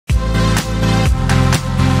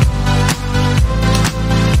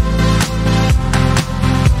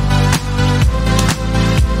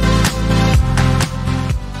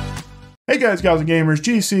guys, gals and gamers,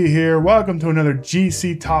 GC here. Welcome to another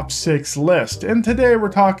GC Top 6 list. And today we're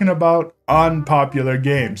talking about unpopular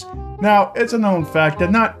games. Now, it's a known fact that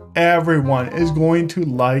not everyone is going to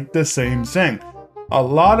like the same thing. A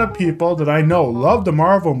lot of people that I know love the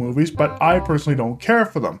Marvel movies, but I personally don't care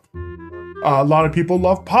for them. A lot of people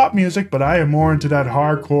love pop music, but I am more into that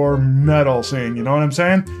hardcore metal scene, you know what I'm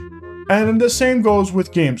saying? And the same goes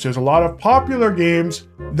with games. There's a lot of popular games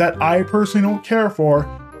that I personally don't care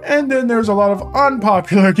for, and then there's a lot of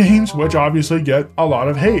unpopular games which obviously get a lot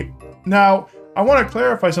of hate. Now, I want to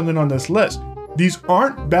clarify something on this list. These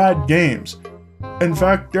aren't bad games. In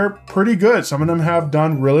fact, they're pretty good. Some of them have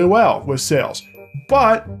done really well with sales.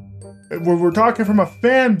 But when we're talking from a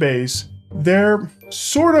fan base, they're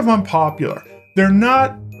sort of unpopular. They're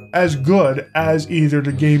not as good as either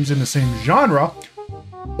the games in the same genre,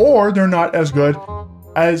 or they're not as good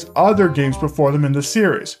as other games before them in the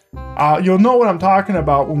series. You'll know what I'm talking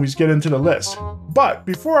about when we get into the list. But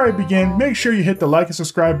before I begin, make sure you hit the like and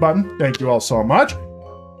subscribe button. Thank you all so much.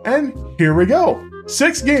 And here we go.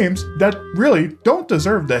 6 games that really don't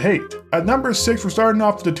deserve the hate. At number 6, we're starting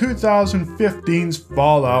off with the 2015's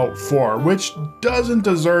Fallout 4, which doesn't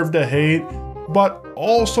deserve the hate, but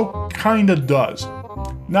also kinda does.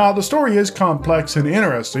 Now, the story is complex and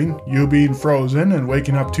interesting. You being frozen and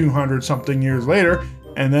waking up 200 something years later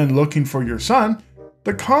and then looking for your son.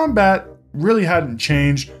 The combat really hadn't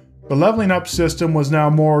changed. The leveling up system was now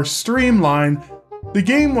more streamlined. The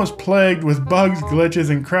game was plagued with bugs, glitches,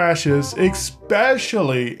 and crashes,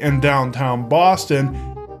 especially in downtown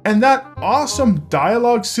Boston. And that awesome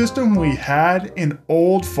dialogue system we had in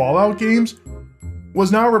old Fallout games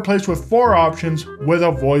was now replaced with 4 options with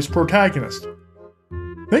a voice protagonist.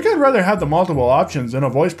 I think I'd rather have the multiple options than a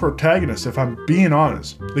voice protagonist, if I'm being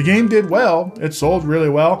honest. The game did well, it sold really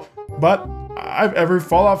well, but every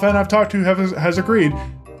Fallout fan I've talked to has agreed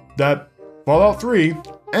that Fallout 3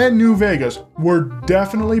 and New Vegas were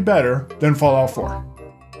definitely better than Fallout 4.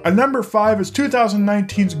 At number 5 is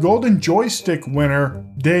 2019's Golden Joystick winner,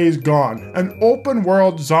 Days Gone, an open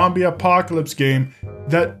world zombie apocalypse game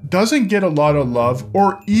that doesn't get a lot of love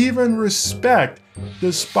or even respect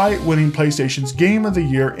despite winning PlayStation's Game of the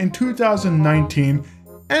Year in 2019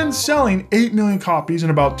 and selling 8 million copies in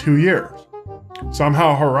about 2 years.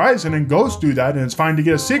 Somehow Horizon and Ghost do that and it's fine to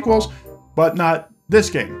get sequels, but not this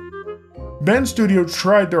game. Bend Studio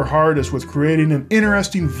tried their hardest with creating an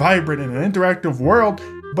interesting, vibrant, and interactive world,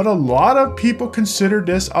 but a lot of people consider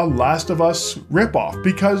this a Last of Us ripoff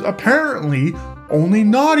because apparently only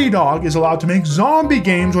Naughty Dog is allowed to make zombie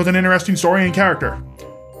games with an interesting story and character.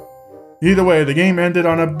 Either way, the game ended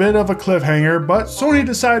on a bit of a cliffhanger, but Sony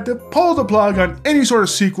decided to pull the plug on any sort of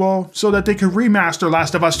sequel so that they could remaster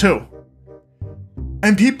Last of Us 2.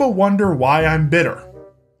 And people wonder why I'm bitter.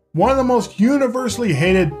 One of the most universally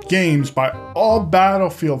hated games by all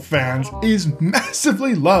Battlefield fans is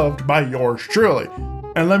massively loved by yours truly.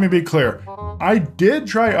 And let me be clear, I did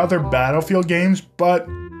try other Battlefield games, but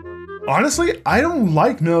honestly, I don't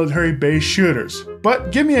like military-based shooters.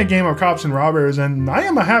 But give me a game of cops and robbers and I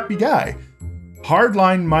am a happy guy.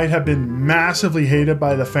 Hardline might have been massively hated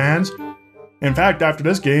by the fans. In fact, after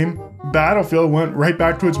this game, Battlefield went right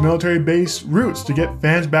back to its military-based roots to get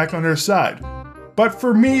fans back on their side. But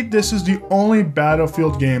for me, this is the only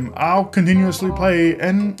Battlefield game I'll continuously play,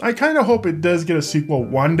 and I kinda hope it does get a sequel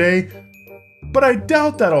one day, but I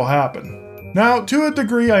doubt that'll happen. Now, to a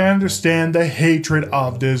degree, I understand the hatred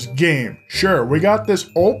of this game. Sure, we got this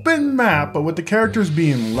open map, but with the characters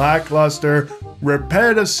being lackluster,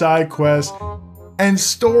 repetitive side quests, and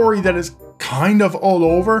story that is kind of all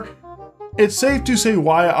over, it's safe to say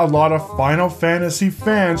why a lot of Final Fantasy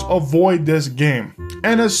fans avoid this game.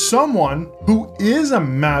 And as someone who is a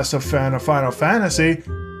massive fan of Final Fantasy,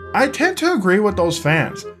 I tend to agree with those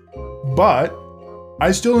fans. But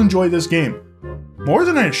I still enjoy this game. More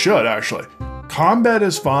than I should, actually. Combat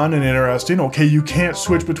is fun and interesting. Okay, you can't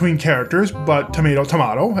switch between characters, but tomato,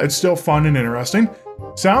 tomato. It's still fun and interesting.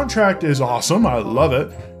 Soundtrack is awesome. I love it.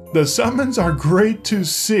 The summons are great to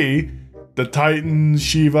see. The Titans,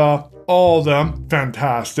 Shiva, all of them,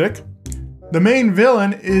 fantastic. The main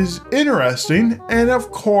villain is interesting, and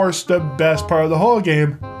of course, the best part of the whole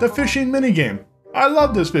game, the fishing minigame. I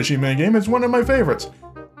love this fishing minigame, it's one of my favorites.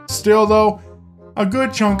 Still though, a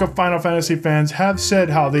good chunk of Final Fantasy fans have said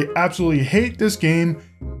how they absolutely hate this game,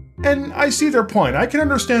 and I see their point. I can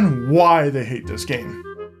understand why they hate this game.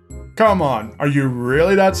 Come on, are you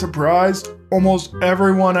really that surprised? Almost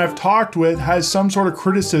everyone I've talked with has some sort of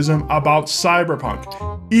criticism about Cyberpunk,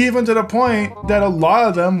 even to the point that a lot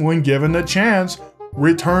of them, when given the chance,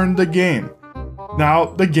 returned the game. Now,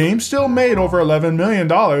 the game still made over $11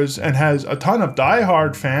 million and has a ton of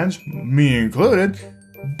die-hard fans, me included,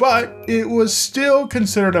 but it was still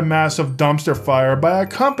considered a massive dumpster fire by a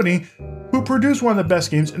company who produced one of the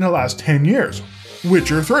best games in the last 10 years,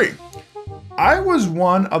 Witcher 3. I was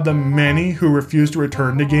one of the many who refused to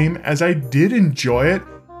return the game as I did enjoy it,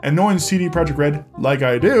 and knowing CD Projekt Red like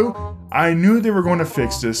I do, I knew they were going to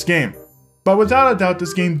fix this game. But without a doubt,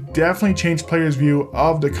 this game definitely changed players' view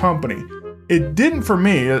of the company. It didn't for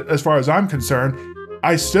me, as far as I'm concerned.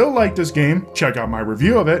 I still like this game, check out my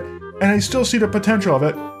review of it, and I still see the potential of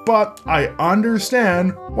it, but I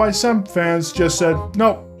understand why some fans just said,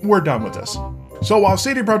 nope, we're done with this. So while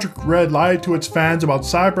CD Projekt Red lied to its fans about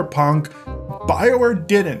Cyberpunk, BioWare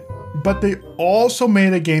didn't, but they also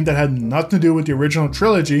made a game that had nothing to do with the original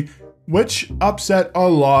trilogy, which upset a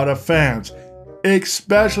lot of fans,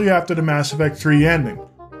 especially after the Mass Effect 3 ending.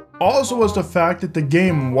 Also was the fact that the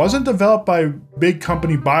game wasn't developed by big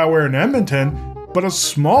company BioWare in Edmonton, but a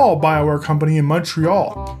small BioWare company in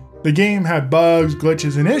Montreal. The game had bugs,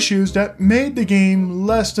 glitches, and issues that made the game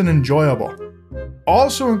less than enjoyable.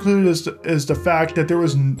 Also included is the fact that there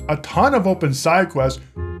was a ton of open side quests,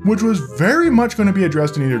 which was very much going to be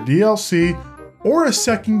addressed in either DLC or a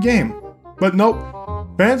second game. But nope,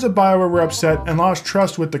 fans of BioWare were upset and lost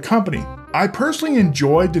trust with the company. I personally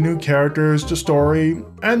enjoyed the new characters, the story,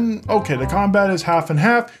 and okay, the combat is half and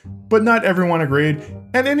half, but not everyone agreed,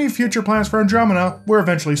 and any future plans for Andromeda were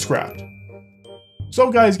eventually scrapped. So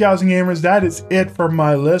guys, gals, and gamers, that is it for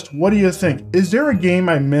my list. What do you think? Is there a game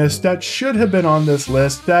I missed that should have been on this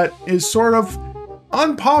list that is sort of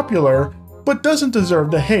unpopular, but doesn't deserve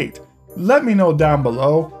the hate? Let me know down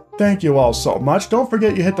below. Thank you all so much. Don't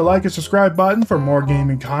forget you hit the like and subscribe button for more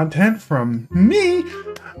gaming content from me.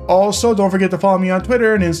 Also, don't forget to follow me on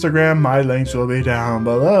Twitter and Instagram. My links will be down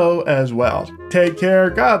below as well. Take care,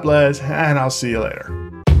 God bless, and I'll see you later.